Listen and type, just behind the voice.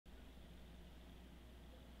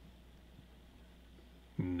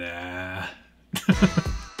Nah.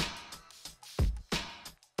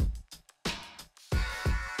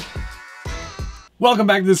 Welcome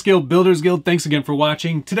back to the Skilled Builders Guild. Thanks again for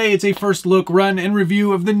watching. Today it's a first look, run, and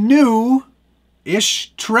review of the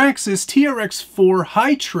new-ish Traxxas TRX4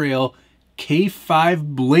 High Trail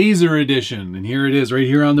K5 Blazer Edition. And here it is right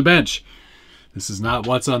here on the bench. This is not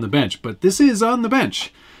what's on the bench, but this is on the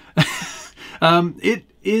bench. It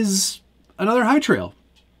is another High Trail.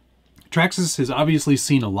 Traxxas has obviously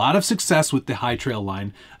seen a lot of success with the High Trail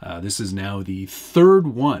line. This is now the third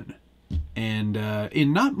one. And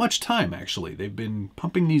in not much time, actually. They've been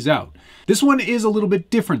pumping these out. This one is a little bit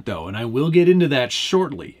different, though, and I will get into that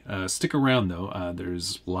shortly. Stick around, though.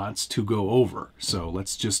 There's lots to go over, so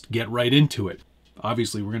let's just get right into it.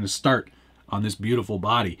 Obviously, we're going to start on this beautiful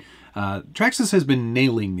body. Traxxas has been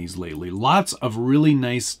nailing these lately. Lots of really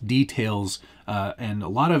nice details and a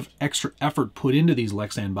lot of extra effort put into these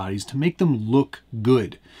Lexan bodies to make them look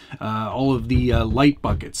good. All of the light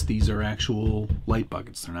buckets, these are actual light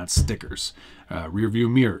buckets, they're not stickers. Rear view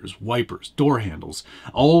mirrors, wipers, door handles,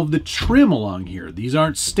 all of the trim along here, these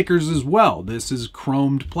aren't stickers as well. This is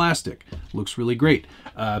chromed plastic, looks really great.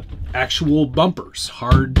 Actual bumpers,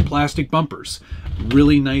 hard plastic bumpers.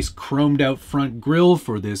 Really nice chromed out front grille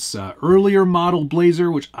for this earlier model Blazer,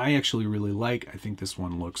 which I actually really like. I think this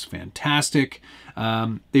one looks fantastic.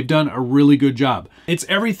 They've done a really good job. It's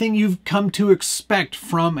everything you've come to expect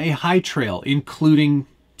from a High Trail, including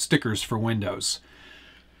stickers for windows.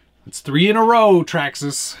 It's 3 in a row,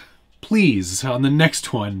 Traxxas. Please, on the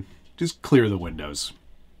next one, just clear the windows.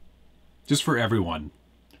 Just for everyone.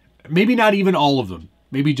 Maybe not even all of them.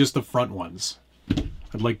 Maybe just the front ones.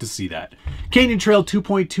 I'd like to see that. Canyon Trail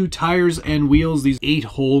 2.2 tires and wheels. These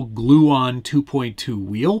 8-hole glue-on 2.2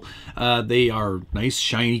 wheel. They are nice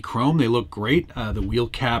shiny chrome. They look great. The wheel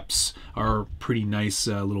caps are pretty nice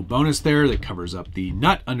little bonus there that covers up the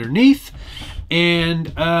nut underneath.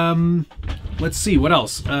 And let's see what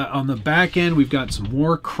else. On the back end, we've got some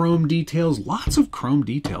more chrome details. Lots of chrome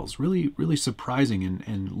details. Really, really surprising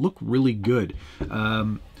and look really good.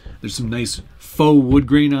 There's some nice faux wood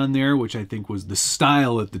grain on there, which I think was the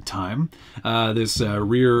style at the time. This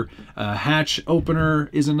rear hatch opener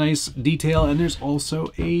is a nice detail, and there's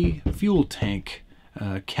also a fuel tank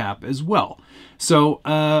cap as well. So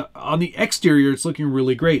on the exterior, it's looking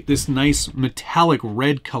really great. This nice metallic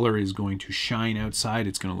red color is going to shine outside.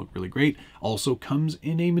 It's going to look really great. Also comes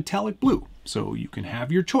in a metallic blue, so you can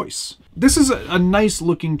have your choice. This is a nice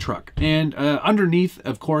looking truck, and underneath,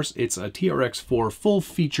 of course, it's a TRX4 full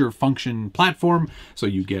feature function platform, so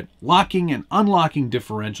you get locking and unlocking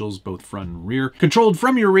differentials, both front and rear, controlled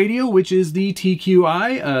from your radio, which is the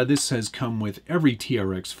TQI. This has come with every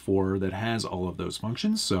TRX4 that has all of those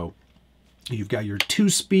functions, so you've got your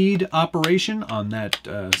 2-speed operation on that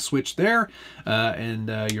switch there, and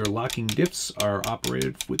your locking diffs are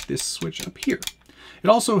operated with this switch up here. It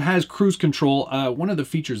also has cruise control. One of the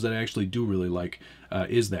features that I actually do really like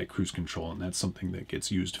is that cruise control, and that's something that gets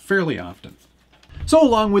used fairly often. So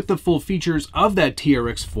along with the full features of that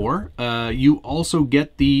TRX4, you also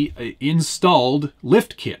get the installed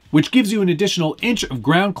lift kit, which gives you an additional inch of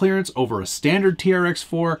ground clearance over a standard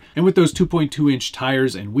TRX4. And with those 2.2-inch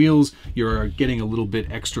tires and wheels, you're getting a little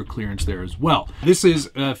bit extra clearance there as well. This is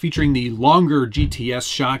featuring the longer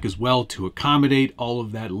GTS shock as well to accommodate all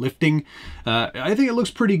of that lifting. I think it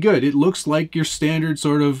looks pretty good. It looks like your standard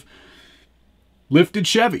sort of lifted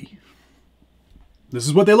Chevy. This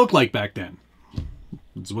is what they looked like back then.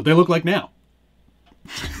 This is what they look like now.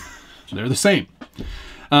 They're the same.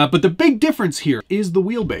 But the big difference here is the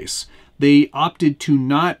wheelbase. They opted to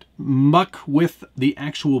not muck with the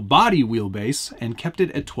actual body wheelbase and kept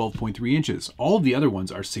it at 12.3 inches. All of the other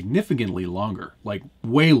ones are significantly longer, like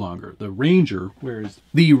way longer. The Ranger, where is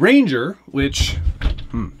the Ranger, which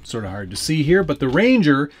sort of hard to see here, but the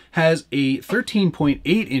Ranger has a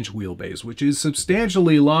 13.8-inch wheelbase, which is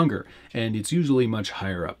substantially longer, and it's usually much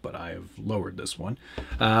higher up, but I have lowered this one.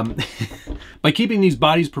 By keeping these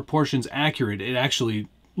bodies proportions accurate, it actually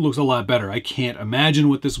looks a lot better. I can't imagine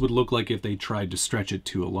what this would look like if they tried to stretch it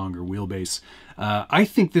to a longer wheelbase. I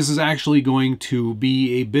think this is actually going to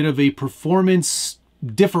be a bit of a performance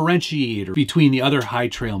differentiator between the other High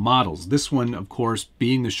Trail models. This one, of course,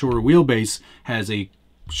 being the shorter wheelbase, has a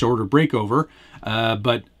shorter breakover,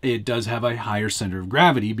 but it does have a higher center of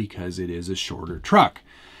gravity because it is a shorter truck.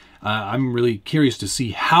 I'm really curious to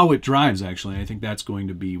see how it drives, actually. I think that's going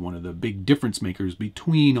to be one of the big difference makers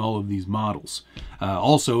between all of these models.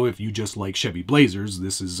 Also, if you just like Chevy Blazers,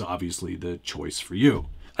 this is obviously the choice for you.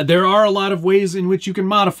 There are a lot of ways in which you can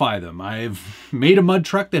modify them. I've made a mud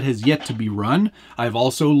truck that has yet to be run. I've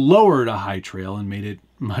also lowered a High Trail and made it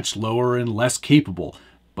much lower and less capable.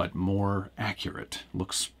 but more accurate.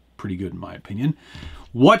 Looks pretty good in my opinion.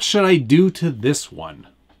 What should I do to this one?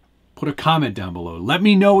 Put a comment down below. Let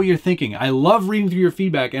me know what you're thinking. I love reading through your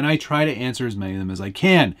feedback, and I try to answer as many of them as I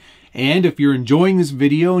can. And if you're enjoying this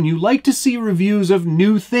video and you like to see reviews of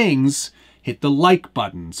new things, hit the like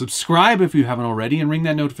button. Subscribe if you haven't already, and ring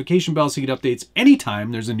that notification bell so you get updates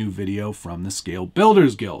anytime there's a new video from the Scale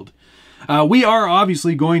Builders Guild. We are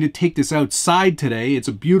obviously going to take this outside today. It's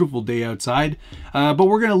a beautiful day outside, but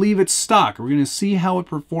we're going to leave it stock. We're going to see how it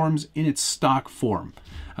performs in its stock form.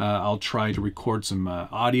 I'll try to record some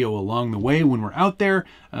audio along the way when we're out there,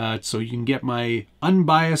 so you can get my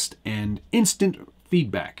unbiased and instant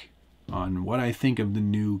feedback on what I think of the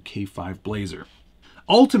new K5 Blazer.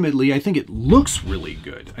 Ultimately, I think it looks really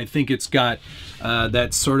good. I think it's got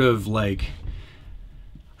that sort of like,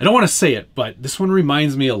 I don't want to say it, but this one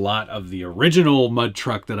reminds me a lot of the original mud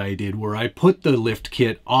truck that I did, where I put the lift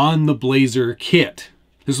kit on the Blazer kit.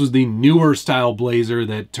 This was the newer style Blazer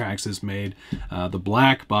that Traxxas made, the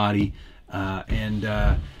black body,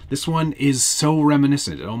 and this one is so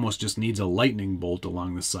reminiscent. It almost just needs a lightning bolt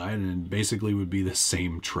along the side, and it basically would be the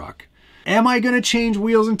same truck. Am I going to change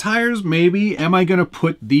wheels and tires? Maybe. Am I going to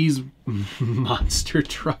put these monster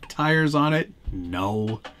truck tires on it?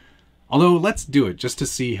 No. Although, let's do it just to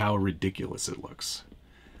see how ridiculous it looks.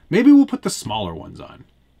 Maybe we'll put the smaller ones on.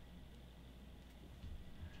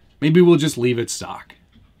 Maybe we'll just leave it stock.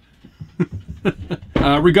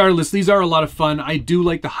 Regardless, these are a lot of fun. I do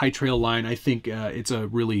like the High Trail line. I think it's a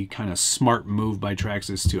really kind of smart move by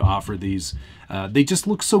Traxxas to offer these. They just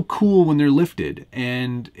look so cool when they're lifted,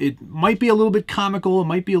 and it might be a little bit comical, it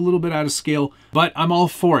might be a little bit out of scale, but I'm all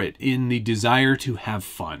for it in the desire to have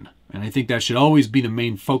fun. And I think that should always be the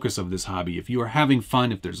main focus of this hobby. If you are having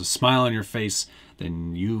fun, if there's a smile on your face,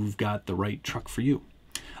 then you've got the right truck for you.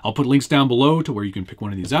 I'll put links down below to where you can pick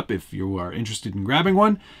one of these up if you are interested in grabbing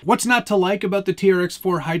one. What's not to like about the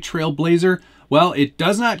TRX4 High Trail Blazer? Well, it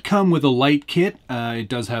does not come with a light kit. It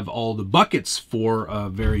does have all the buckets for a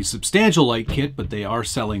very substantial light kit, but they are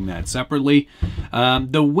selling that separately.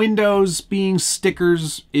 The windows being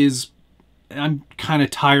stickers I'm kind of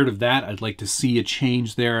tired of that. I'd like to see a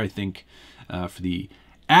change there. I think for the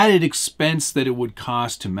added expense that it would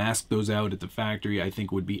cost to mask those out at the factory, I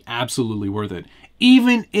think would be absolutely worth it.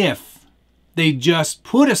 Even if they just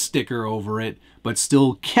put a sticker over it, but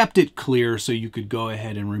still kept it clear so you could go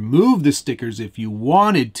ahead and remove the stickers if you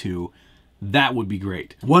wanted to, that would be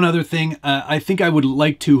great. One other thing, I think I would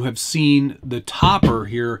like to have seen the topper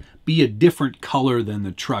here be a different color than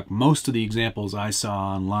the truck. Most of the examples I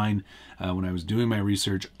saw online when I was doing my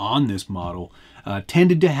research on this model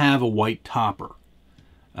tended to have a white topper.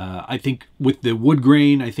 I think with the wood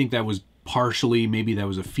grain, I think that was partially, maybe that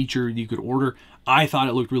was a feature you could order. I thought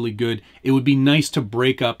it looked really good. It would be nice to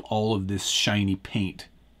break up all of this shiny paint,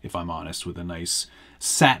 if I'm honest, with a nice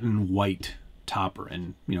satin white topper.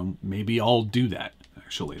 And, you know, maybe I'll do that,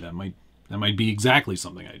 actually. That might be exactly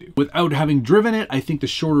something I do. Without having driven it, I think the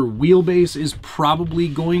shorter wheelbase is probably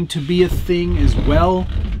going to be a thing as well.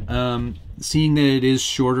 Seeing that it is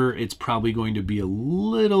shorter, it's probably going to be a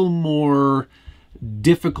little more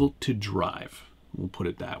difficult to drive. We'll put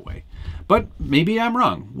it that way. But maybe I'm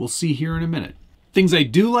wrong. We'll see here in a minute. Things I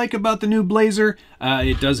do like about the new Blazer,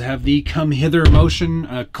 it does have the come hither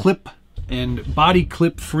motion clip and body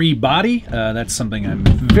clip free body. That's something I'm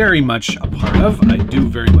very much a part of. I do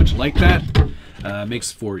very much like that.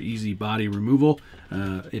 Makes for easy body removal.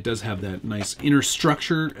 It does have that nice inner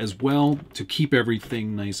structure as well to keep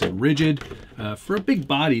everything nice and rigid. For a big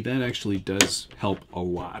body, that actually does help a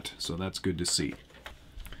lot. So that's good to see.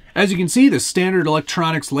 As you can see, the standard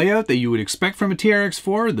electronics layout that you would expect from a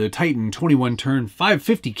TRX4, the Titan 21-turn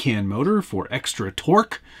 550 can motor for extra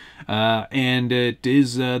torque, and it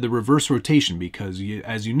is the reverse rotation because,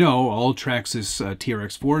 as you know, all Traxxas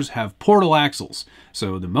TRX4s have portal axles.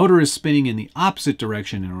 So the motor is spinning in the opposite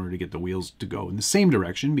direction in order to get the wheels to go in the same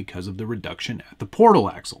direction because of the reduction at the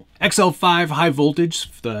portal axle. XL5 high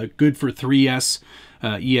voltage, good for 3S.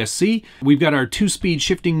 ESC. We've got our 2-speed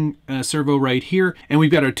shifting servo right here, and we've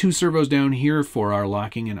got our 2 servos down here for our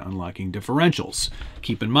locking and unlocking differentials.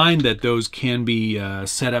 Keep in mind that those can be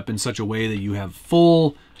set up in such a way that you have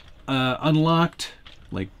full unlocked,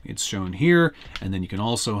 like it's shown here, and then you can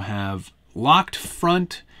also have locked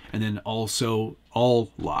front, and then also all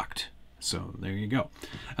locked. So there you go.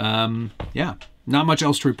 Yeah. Not much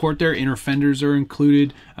else to report there. Inner fenders are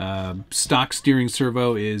included. Stock steering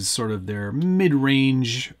servo is sort of their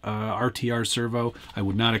mid-range RTR servo. I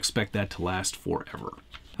would not expect that to last forever.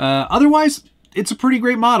 Otherwise, it's a pretty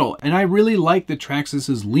great model, and I really like that Traxxas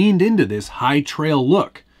has leaned into this high trail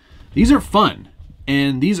look. These are fun.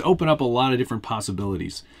 And these open up a lot of different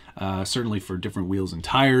possibilities, certainly for different wheels and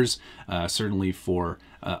tires, certainly for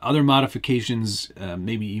other modifications,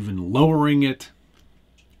 maybe even lowering it.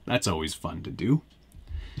 That's always fun to do.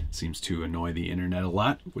 Seems to annoy the internet a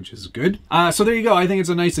lot, which is good. So there you go. I think it's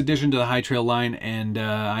a nice addition to the High Trail line, and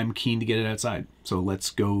I'm keen to get it outside. So let's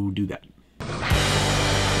go do that.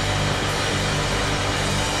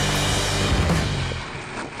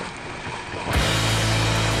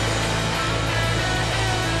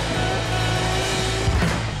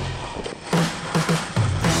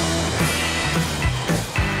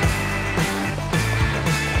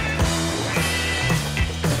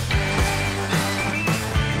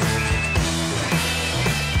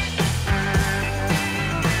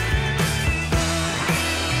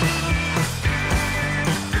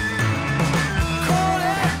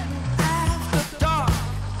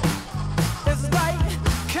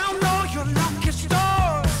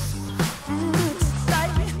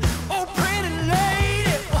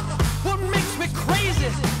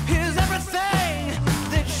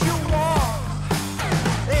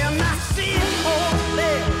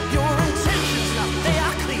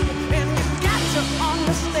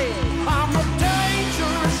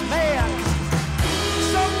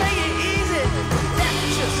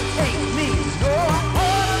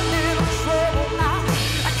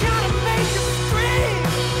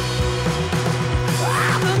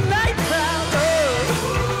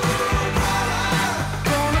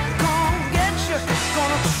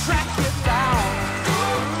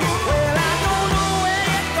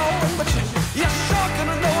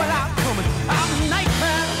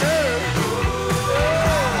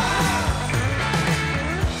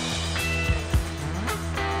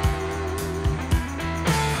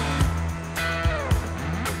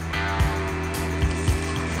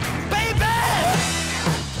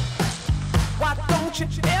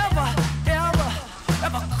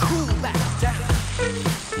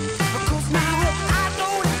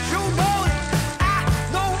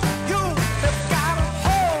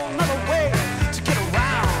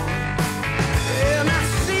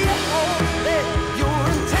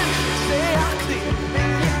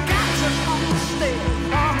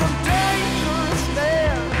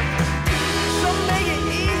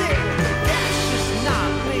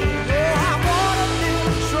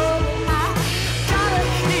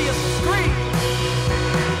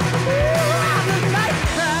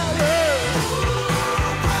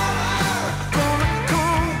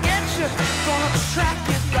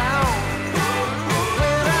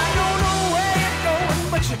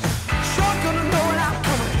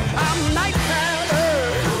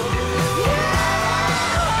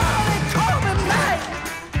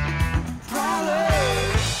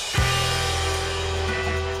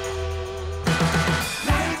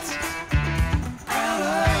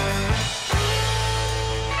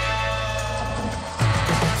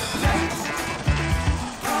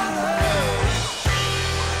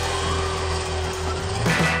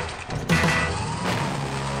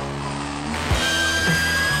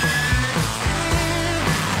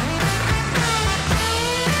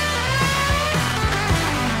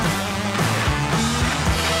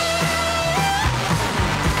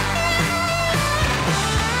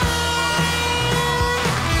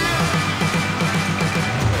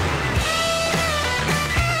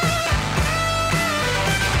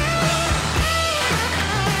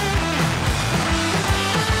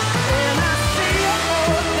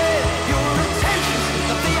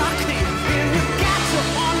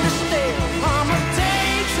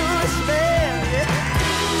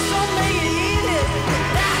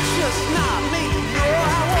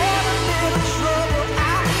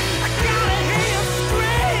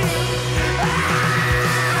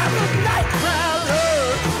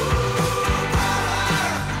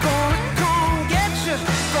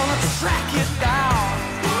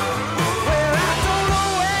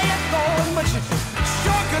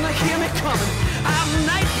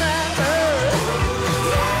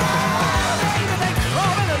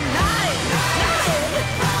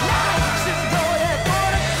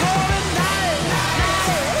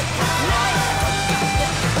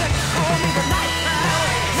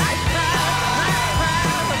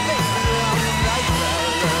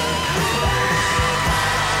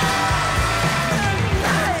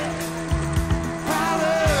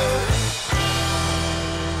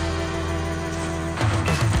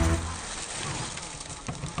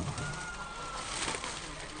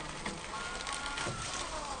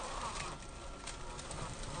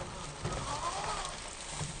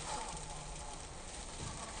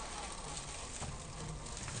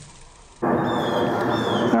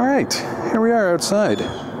 Here we are outside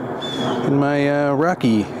in my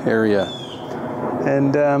rocky area.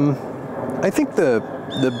 And I think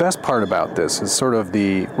the best part about this is sort of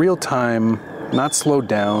the real-time, not slowed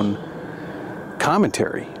down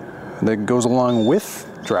commentary that goes along with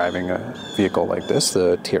driving a vehicle like this,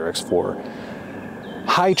 the TRX4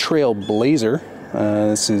 High Trail Blazer.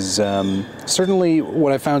 This is certainly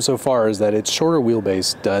what I found so far is that its shorter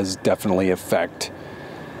wheelbase does definitely affect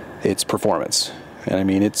its performance. And I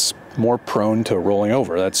mean, it's more prone to rolling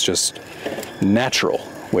over. That's just natural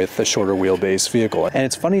with a shorter wheelbase vehicle. And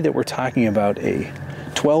it's funny that we're talking about a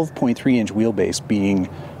 12.3-inch wheelbase being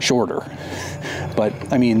shorter. But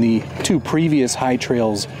I mean, the two previous high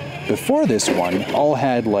trails before this one all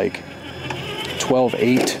had like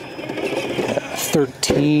 12.8,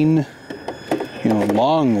 13, you know,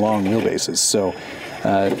 long wheelbases. So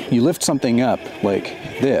you lift something up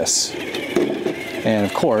like this, and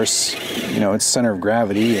of course, you know, its center of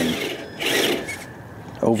gravity and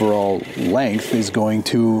overall length is going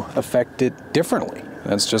to affect it differently.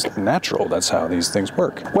 That's just natural. That's how these things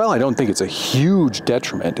work. Well, I don't think it's a huge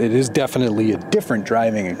detriment. It is definitely a different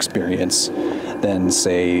driving experience than,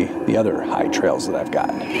 say, the other high trails that I've got.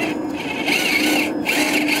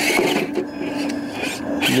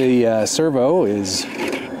 The servo is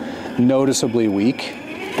noticeably weak,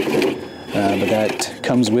 but that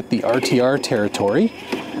comes with the RTR territory.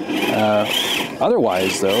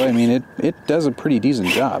 Otherwise, though, I mean, it does a pretty decent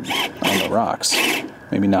job on the rocks.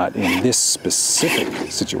 Maybe not in this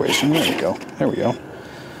specific situation. There we go. There we go.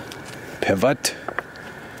 Pivot.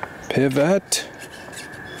 Pivot.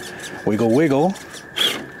 Wiggle, wiggle.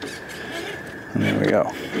 And there we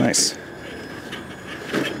go. Nice.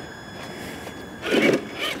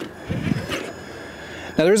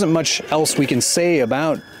 Now, there isn't much else we can say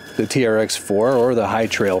about the TRX4 or the High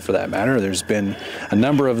Trail for that matter. There's been a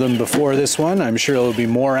number of them before this one. I'm sure there'll be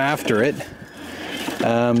more after it.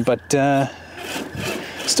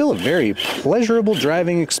 Still a very pleasurable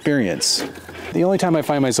driving experience. The only time I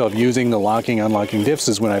find myself using the locking, unlocking diffs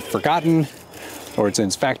is when I've forgotten, or it's in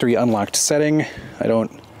its factory unlocked setting. I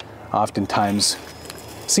don't oftentimes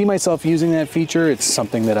see myself using that feature. It's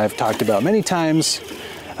something that I've talked about many times.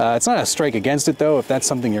 It's not a strike against it though. If that's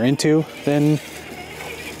something you're into, then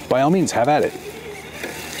by all means, have at it.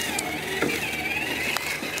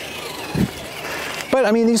 But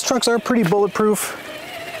I mean, these trucks are pretty bulletproof.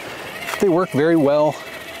 They work very well.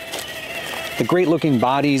 The great looking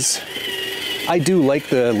bodies. I do like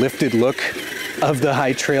the lifted look of the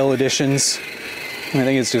High Trail editions. I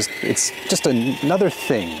think it's just another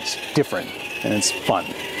thing. It's different and it's fun.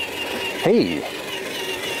 Hey,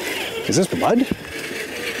 is this mud?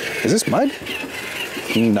 Is this mud?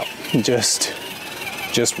 No,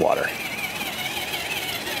 just water.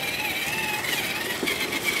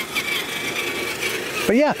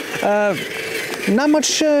 But yeah, not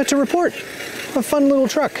much to report. A fun little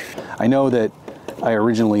truck. I know that I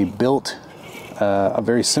originally built a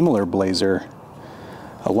very similar Blazer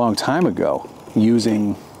a long time ago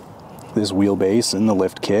using this wheelbase and the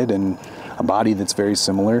lift kit and a body that's very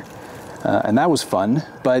similar. And that was fun.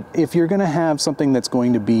 But if you're gonna have something that's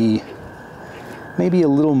going to be maybe a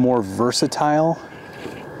little more versatile,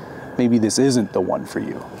 maybe this isn't the one for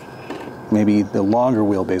you. Maybe the longer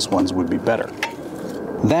wheelbase ones would be better.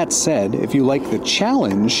 That said, if you like the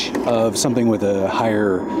challenge of something with a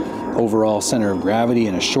higher overall center of gravity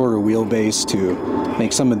and a shorter wheelbase to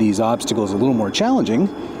make some of these obstacles a little more challenging,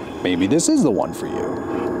 maybe this is the one for you.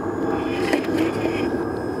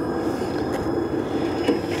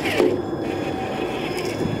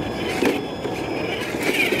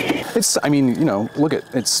 I mean, you know, look at,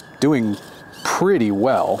 it's doing pretty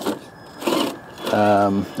well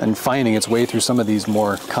and finding its way through some of these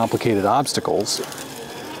more complicated obstacles.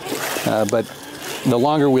 But the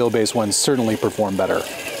longer wheelbase ones certainly perform better.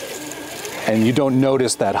 And you don't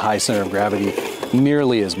notice that high center of gravity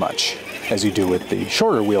nearly as much as you do with the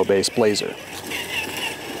shorter wheelbase Blazer.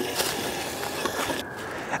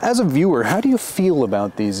 As a viewer, how do you feel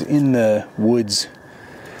about these in the woods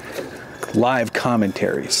live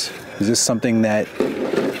commentaries? Is this something that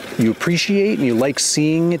you appreciate and you like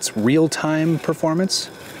seeing its real-time performance?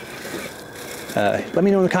 Let me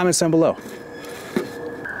know in the comments down below.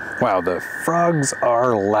 Wow, the frogs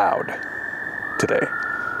are loud today.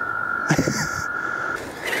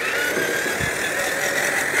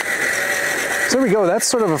 So there we go. That's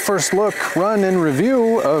sort of a first look, run, and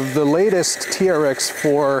review of the latest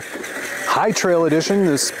TRX4 High Trail Edition,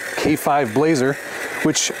 this K5 Blazer,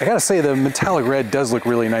 which I gotta say, the metallic red does look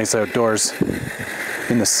really nice outdoors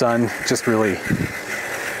in the sun. Just really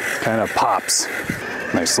kind of pops.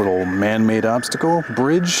 Nice little man-made obstacle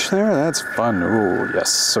bridge there. That's fun. Ooh,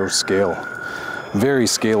 yes, so scale. Very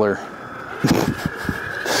scalar.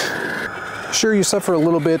 Sure, you suffer a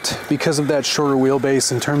little bit because of that shorter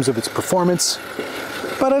wheelbase in terms of its performance,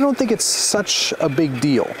 but I don't think it's such a big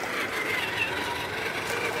deal.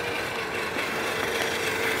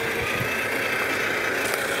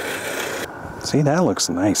 See, that looks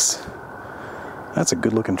nice. That's a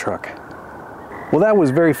good looking truck. Well, that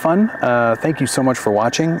was very fun. Thank you so much for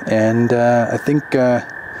watching, and I think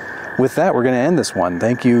with that we're going to end this one.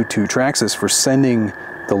 Thank you to Traxxas for sending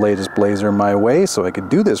the latest Blazer my way so I could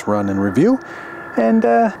do this run and review, and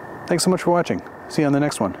thanks so much for watching. See you on the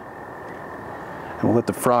next one, and we'll let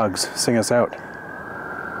the frogs sing us out.